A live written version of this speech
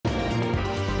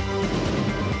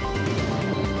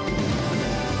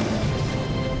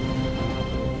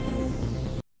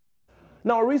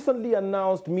Now, a recently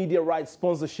announced media rights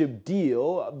sponsorship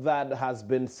deal that has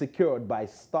been secured by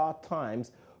StarTimes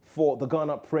for the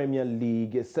Ghana Premier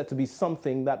League is said to be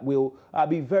something that will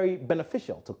be very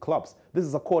beneficial to clubs. This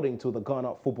is according to the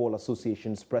Ghana Football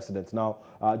Association's president. Now,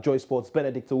 Joy Sports'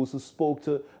 Benedict Owusu spoke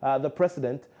to the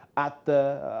president at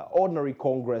the Ordinary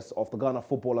Congress of the Ghana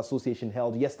Football Association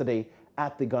held yesterday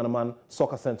at the Ghanaman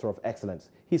Soccer Center of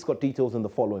Excellence. He's got details in the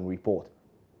following report.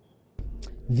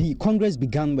 The Congress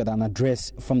began with an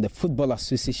address from the Football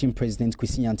Association President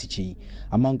Kwesi Nyantakyi.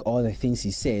 Among all the things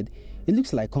he said, it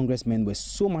looks like congressmen were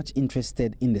so much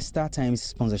interested in the StarTimes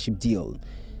sponsorship deal.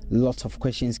 Lots of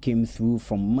questions came through,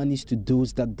 from monies to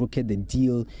those that brokered the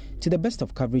deal to the best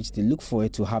of coverage they look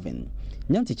forward to having.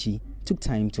 Nyantakyi took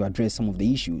time to address some of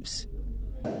the issues.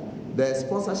 The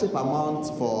sponsorship amount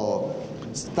for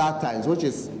StarTimes, which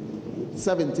is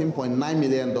 $17.9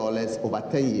 million over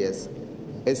 10 years,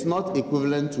 it's not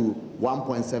equivalent to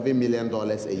 $1.7 million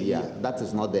a year. That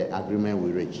is not the agreement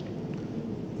we reached.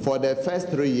 For the first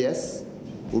 3 years,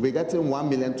 we'll be getting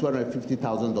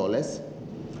 $1,250,000.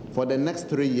 For the next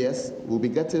 3 years, we'll be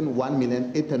getting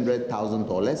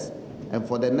 $1,800,000. And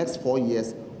for the next 4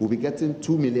 years, we'll be getting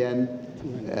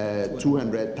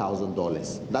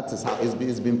 $2,200,000. That is how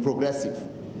it's been progressive.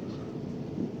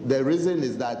 The reason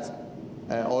is that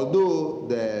although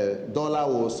the dollar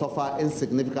will suffer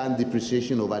insignificant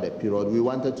depreciation over the period, we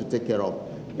wanted to take care of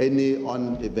any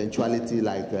eventuality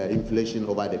like inflation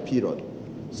over the period.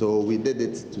 So we did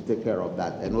it to take care of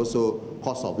that, and also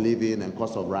cost of living and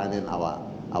cost of running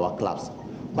our clubs.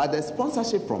 But the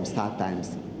sponsorship from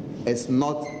StarTimes is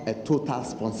not a total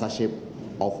sponsorship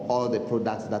of all the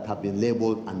products that have been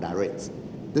labeled under it.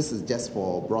 This is just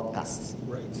for broadcasts,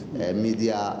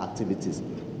 media activities.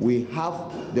 We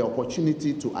have the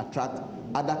opportunity to attract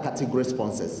other category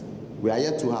sponsors. We are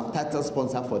yet to have title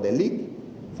sponsor for the league.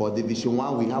 For Division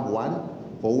 1, we have one.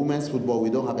 For women's football, we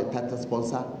don't have a title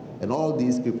sponsor. And all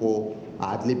these people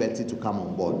are at liberty to come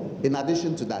on board. In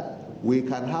addition to that, we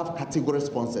can have category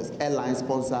sponsors, airline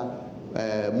sponsor,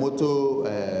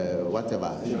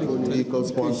 vehicle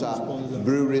sponsor,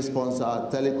 brewery sponsor,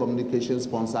 telecommunications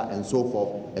sponsor, and so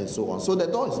forth and so on. So the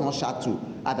door is not shut to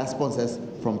other sponsors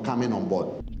from coming on board.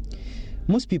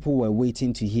 Most people were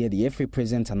waiting to hear the FA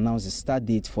president announce the start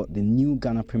date for the new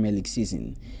Ghana Premier League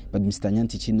season. But Mr.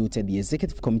 Nyantakyi noted the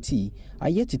executive committee are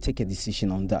yet to take a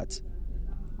decision on that.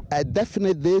 A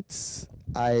definite date,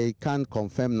 I can't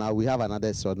confirm now. We have another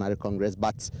extraordinary congress,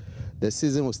 but the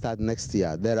season will start next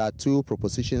year. There are two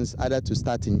propositions, either to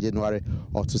start in January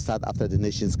or to start after the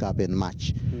Nations Cup in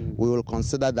March. We will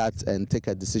consider that and take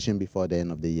a decision before the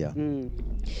end of the year.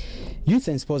 Youth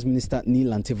and Sports Minister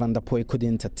Neil Van der Poel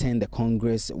couldn't attend the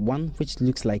Congress, one which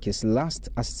looks like his last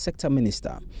as sector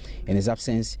minister. In his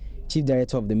absence, Chief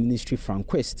Director of the Ministry, Frank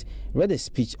Quest, read a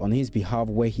speech on his behalf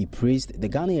where he praised the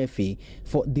Ghana FA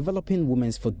for developing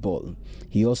women's football.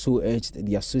 He also urged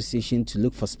the association to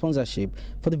look for sponsorship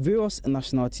for the various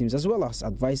national teams, as well as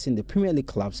advising the Premier League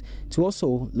clubs to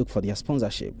also look for their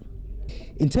sponsorship.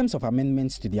 In terms of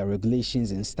amendments to their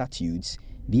regulations and statutes,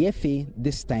 the FA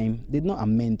this time did not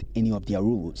amend any of their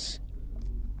rules.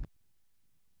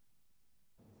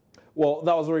 Well,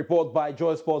 that was a report by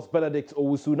Joy Sports' Benedict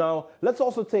Owusu. Now, let's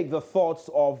also take the thoughts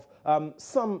of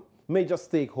some major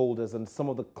stakeholders and some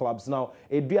of the clubs. Now,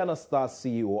 Aduana Stars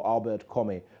CEO Albert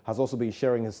Kome has also been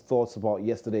sharing his thoughts about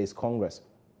yesterday's Congress.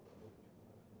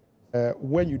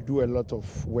 When you do a lot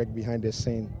of work behind the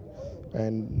scene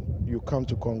and you come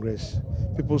to Congress,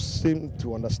 people seem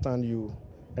to understand you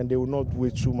and they will not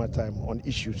waste too much time on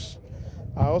issues.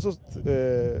 I also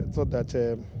thought that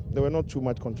there were not too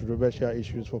much controversial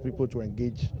issues for people to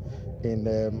engage in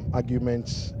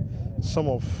arguments, some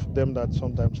of them that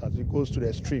sometimes as it goes to the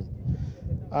extreme.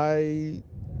 I'm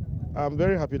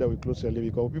very happy that we closed early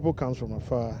because people come from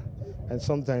afar and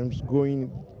sometimes going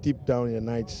deep down in the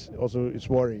night also is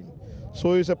worrying.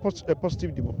 So it's a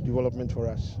positive development for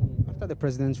us. After the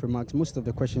president's remarks, most of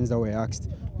the questions that were asked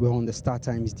were on the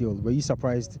StarTimes deal. Were you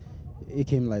surprised it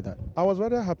came like that? I was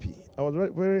rather happy. I was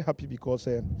very happy because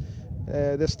the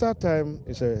StarTime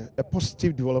is a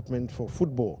positive development for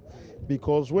football,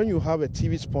 because when you have a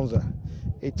TV sponsor,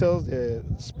 it tells the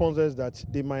sponsors that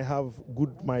they might have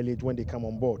good mileage when they come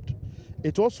on board.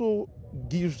 It also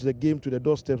gives the game to the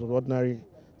doorsteps of the ordinary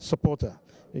supporter.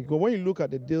 Because when you look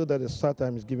at the deal that the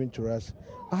StarTime is giving to us,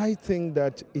 I think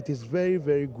that it is very,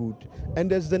 very good. And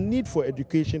there's the need for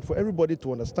education for everybody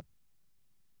to understand.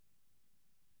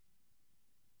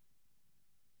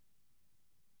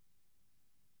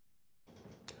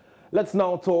 Let's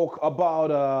now talk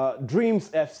about Dreams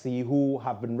FC, who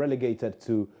have been relegated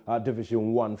to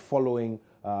Division 1 following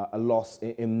a loss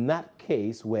in that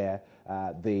case where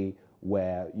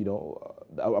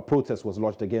a protest was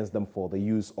lodged against them for the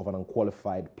use of an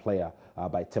unqualified player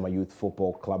by Tema Youth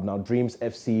Football Club. Now, Dreams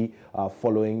FC,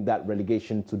 following that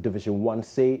relegation to Division 1,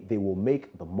 say they will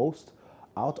make the most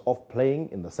out of playing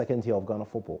in the second tier of Ghana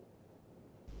football.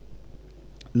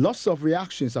 Lots of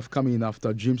reactions have come in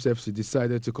after Dreams FC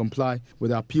decided to comply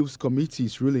with the appeals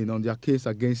committee's ruling on their case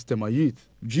against Tema Youth.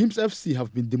 Dreams FC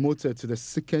have been demoted to the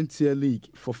second-tier league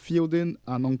for fielding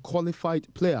an unqualified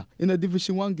player in a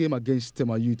Division 1 game against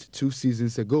Tema Youth 2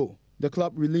 seasons ago. The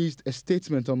club released a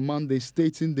statement on Monday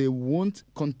stating they won't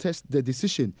contest the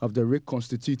decision of the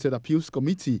reconstituted appeals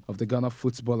committee of the Ghana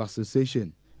Football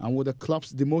Association. And will the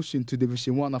club's demotion to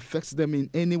Division 1 affect them in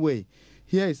any way?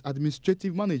 Here is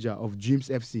administrative manager of Dreams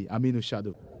FC, Aminu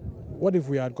Shado. What if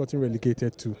we had gotten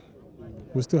relegated too?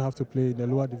 We still have to play in the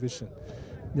lower division.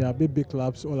 There are big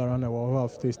clubs all around the world who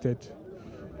have tasted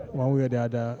one way or the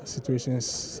other situations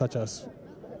such as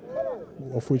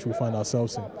of which we find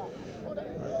ourselves in.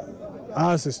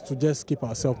 Ours is to just keep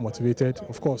ourselves motivated.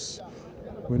 Of course,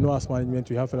 we know as management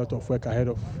we have a lot of work ahead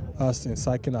of us in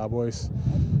psyching our boys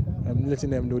and letting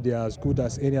them know they are as good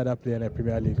as any other player in the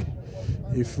Premier League.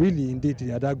 If really, indeed,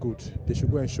 they are that good, they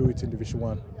should go and show it in Division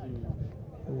 1.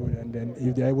 And then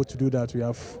if they are able to do that, we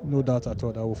have no doubt at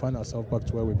all that we'll find ourselves back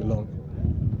to where we belong.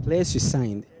 Players you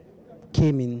signed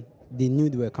came in, they knew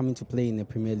they were coming to play in the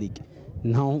Premier League.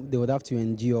 Now they would have to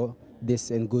endure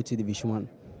this and go to Division 1.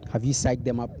 Have you psyched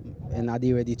them up and are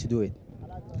they ready to do it?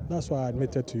 That's why I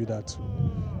admitted to you that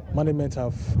management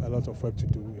have a lot of work to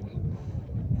do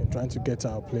in trying to get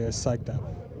our players psyched up.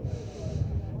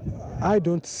 I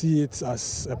don't see it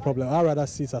as a problem. I rather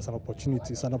see it as an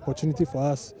opportunity. It's an opportunity for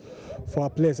us, for our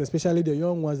players, especially the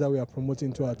young ones that we are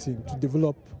promoting to our team, to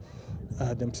develop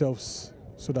themselves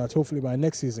so that hopefully by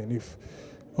next season, if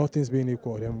all things being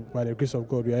equal, then by the grace of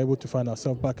God, we are able to find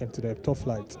ourselves back into the top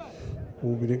flight.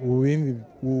 We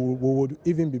would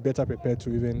even be better prepared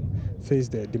to even face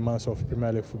the demands of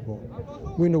Premier League football.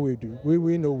 We know we do.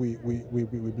 We know we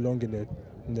belong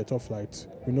in the top flight.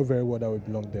 We know very well that we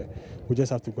belong there. We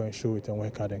just have to go and show it and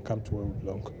work hard and come to where we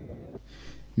belong.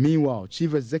 Meanwhile,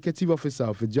 Chief Executive Officer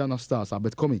of Vijayana Stars,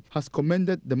 Albert Komi, has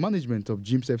commended the management of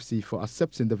Dreams FC for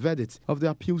accepting the verdict of the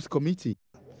appeals committee.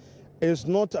 It's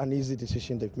not an easy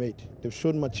decision they've made. They've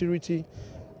shown maturity,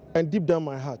 and deep down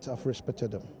my heart, I've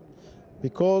respected them.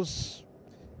 Because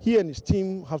he and his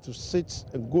team have to sit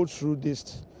and go through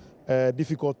this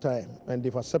difficult time, and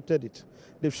they've accepted it.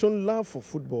 They've shown love for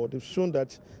football. They've shown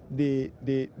that they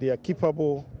are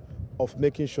capable of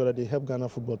making sure that they help Ghana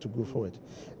football to go forward.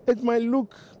 It might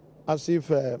look as if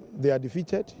they are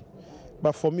defeated,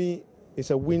 but for me,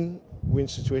 it's a win-win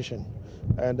situation.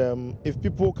 And if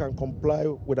people can comply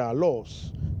with our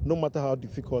laws, no matter how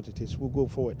difficult it is, we'll go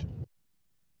forward.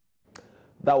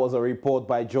 That was a report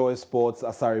by Joy Sports'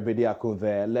 Asari Bediako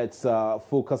there. Let's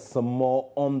focus some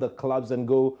more on the clubs and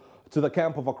go to the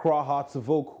camp of Accra Hearts of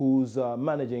Oak, whose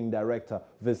managing director,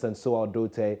 Vincent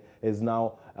Soa-Dote, is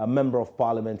now a member of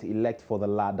parliament elect for the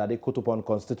Ladade Kotopon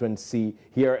constituency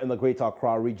here in the Greater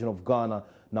Accra region of Ghana.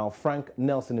 Now, Frank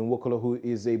Nelson Nwokolo, who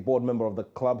is a board member of the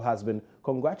club, has been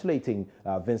congratulating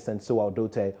Vincent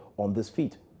Soa-Dote on this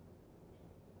feat.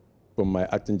 From my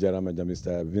acting general manager,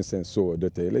 Mr. Vincent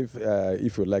Soa-Dote.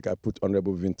 If you like, I put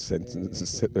Honorable Vincent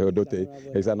Soa-Dote.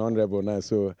 He's an honorable now,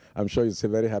 so I'm sure he's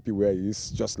very happy where he is,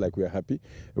 just like we're happy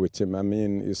with him. I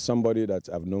mean, he's somebody that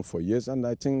I've known for years, and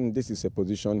I think this is a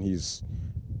position he's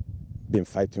been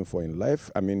fighting for in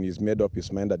life. I mean, he's made up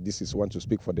his mind that this is one to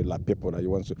speak for the people that he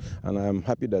wants to, and I'm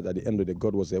happy that at the end of the day,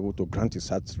 God was able to grant his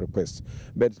heart's request.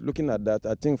 But looking at that,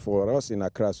 I think for us in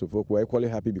Accra, we're equally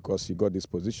happy because he got this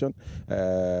position.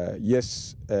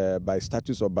 Yes, by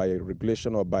status or by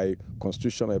regulation or by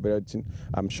constitution or everything,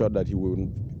 I'm sure that he will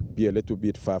be a little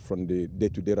bit far from the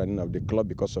day-to-day running of the club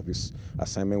because of his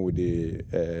assignment with the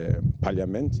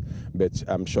parliament. But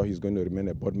I'm sure he's going to remain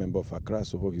a board member of Accra,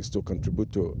 so he still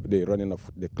contribute to the running of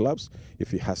the clubs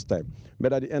if he has time.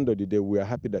 But at the end of the day, we are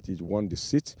happy that he won the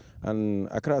seat. And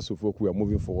Accra Suffolk, we are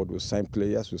moving forward. We sign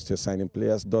players. We're still signing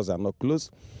players. Doors are not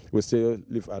closed. We still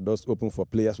leave our doors open for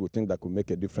players we think that could make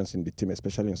a difference in the team,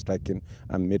 especially in striking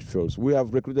and midfields. We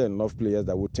have recruited enough players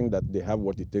that we think that they have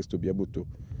what it takes to be able to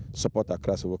support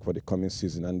Accra Suffolk for the coming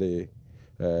season. And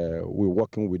we're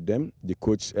working with them. The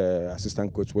coach,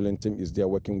 assistant coach Wellington is there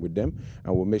working with them,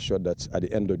 and we'll make sure that at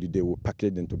the end of the day, we'll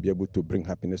package them to be able to bring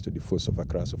happiness to the force of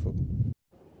Accra Suffolk.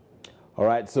 All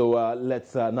right, so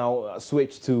let's now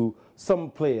switch to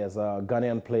some players,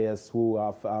 Ghanaian players who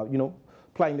are,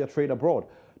 plying their trade abroad.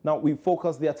 Now, we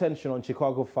focus the attention on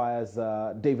Chicago Fire's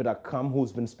David Akam,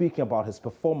 who's been speaking about his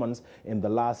performance in the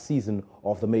last season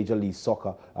of the Major League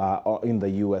Soccer in the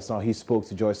U.S. Now, he spoke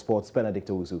to Joy Sports' Benedict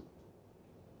Owusu.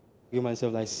 Give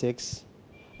myself like 6.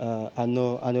 I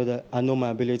know my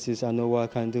abilities. I know what I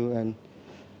can do, and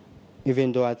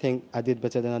even though I think I did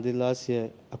better than I did last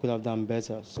year, I could have done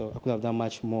better. So I could have done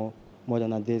much more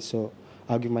than I did. So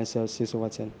I'll give myself 6 over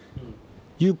 10.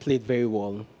 You played very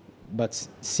well, but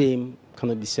same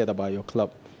cannot be said about your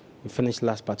club. You finished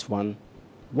last but 1.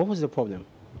 What was the problem?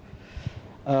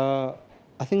 I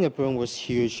think the problem was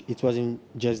huge. It wasn't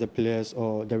just the players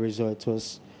or the result.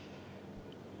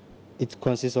 It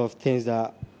consists of things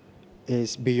that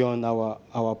is beyond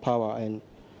our power.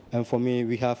 And for me,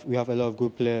 we have a lot of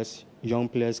good players, young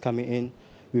players coming in.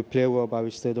 We play well, but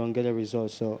we still don't get a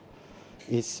result. So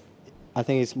I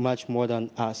think it's much more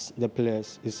than us, the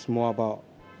players. It's more about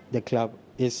the club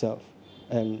itself.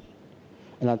 And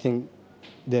I think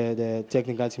the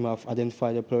technical team have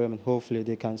identified the problem, and hopefully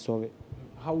they can solve it.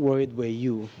 How worried were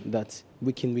you that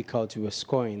week in, week out you were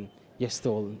scoring, yet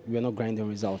still you were not grinding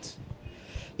results?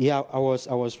 Yeah, I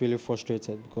was really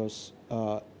frustrated because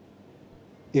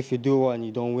if you do well and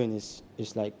you don't win,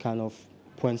 it's like kind of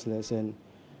pointless.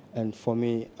 And for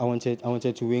me, I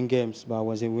wanted to win games, but I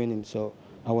wasn't winning, so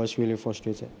I was really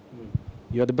frustrated.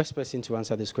 You're the best person to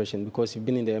answer this question because you've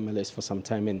been in the MLS for some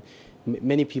time, and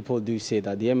many people do say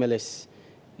that the MLS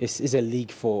is a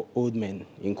league for old men,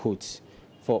 in quotes,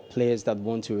 for players that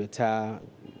want to retire.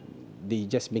 They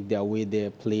just make their way there,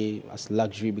 play as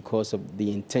luxury because of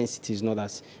the intensity is not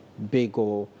as big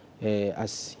or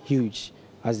as huge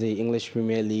as the English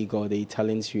Premier League or the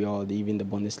Italian Serie A or even the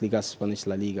Bundesliga, Spanish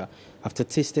La Liga. After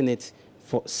tasting it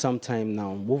for some time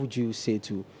now, what would you say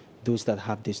to those that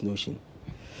have this notion?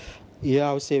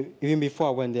 Yeah, I would say even before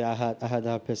I went there, I had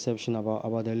that perception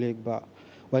about the league, but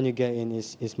when you get in,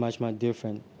 it's much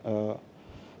different.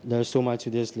 There's so much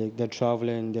to this league: the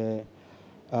traveling, the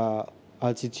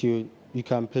altitude. You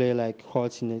can play like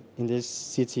hot in this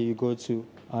city. You go to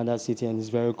another city and it's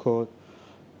very cold.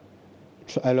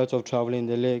 A lot of traveling in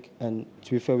the league, and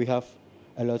to be fair, we have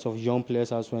a lot of young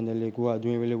players as well in the league who are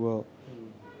doing really well.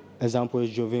 Example is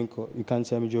Jovinko. You can't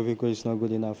tell me Jovinko is not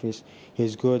good enough.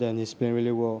 He's good and he's playing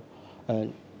really well.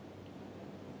 And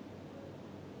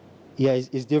yeah,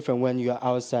 it's different when you are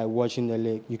outside watching the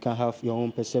league. You can have your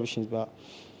own perceptions, but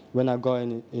when I go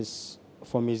in,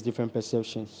 for me, it's different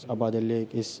perceptions about the league.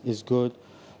 It's good.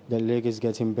 The league is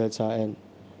getting better,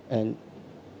 and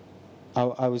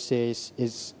I would say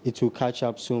it will catch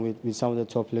up soon with some of the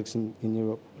top leagues in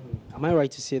Europe. Am I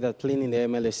right to say that playing in the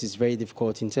MLS is very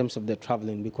difficult in terms of the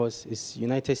traveling because it's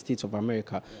United States of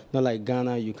America, not like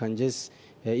Ghana? You can just,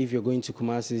 if you're going to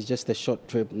Kumasi, it's just a short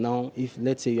trip. Now, if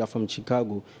let's say you are from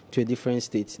Chicago to a different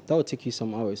state, that will take you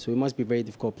some hours. So it must be very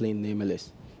difficult playing in the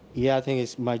MLS. Yeah, I think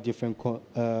it's much different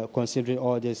considering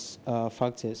all these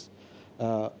factors.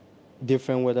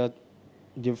 Different weather,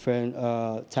 different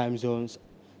time zones.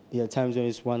 Yeah, time zone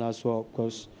is one as well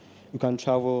because you can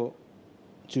travel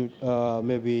to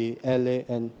maybe LA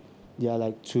and they are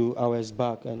like 2 hours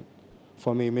back, and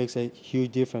for me it makes a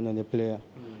huge difference on the player.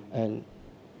 And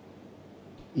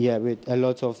yeah, with a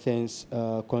lot of things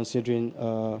considering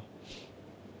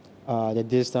the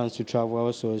distance to travel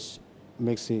also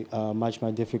makes it much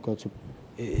more difficult to.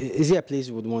 Is there a place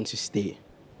you would want to stay?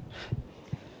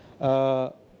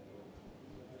 At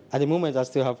the moment, I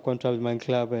still have contract with my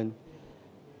club, and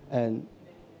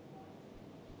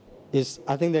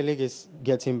I think the league is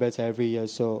getting better every year.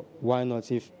 So why not?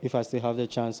 If I still have the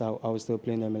chance, I will still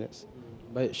play in MLS.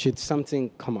 But should something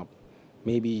come up,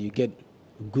 maybe you get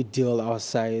a good deal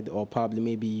outside, or probably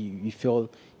maybe you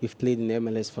feel you've played in the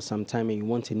MLS for some time and you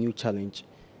want a new challenge,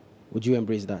 would you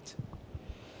embrace that?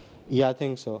 Yeah, I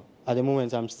think so. At the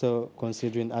moment, I'm still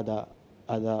considering other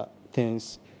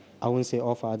things. I wouldn't say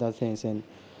offer other things, and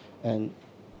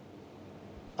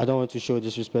I don't want to show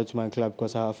disrespect to my club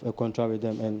because I have a contract with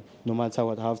them, and no matter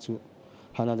what, I have to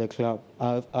honor the club.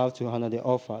 I have to honor the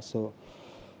offer. So,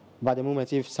 but at the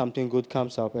moment, if something good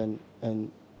comes up, and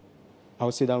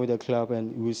I'll sit down with the club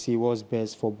and we'll see what's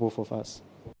best for both of us.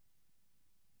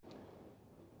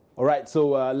 All right,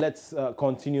 so let's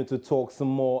continue to talk some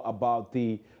more about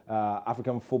the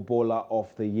African Footballer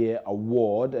of the Year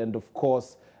award, and of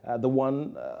course the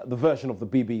version of the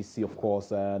BBC, of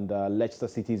course, and Leicester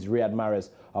City's Riyad Mahrez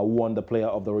won the Player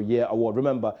of the Year award.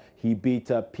 Remember, he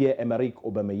beat Pierre-Emerick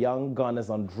Aubameyang, Ghana's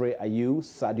Andre Ayew,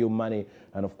 Sadio Mane,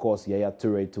 and of course Yaya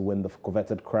Toure to win the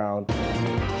coveted crown.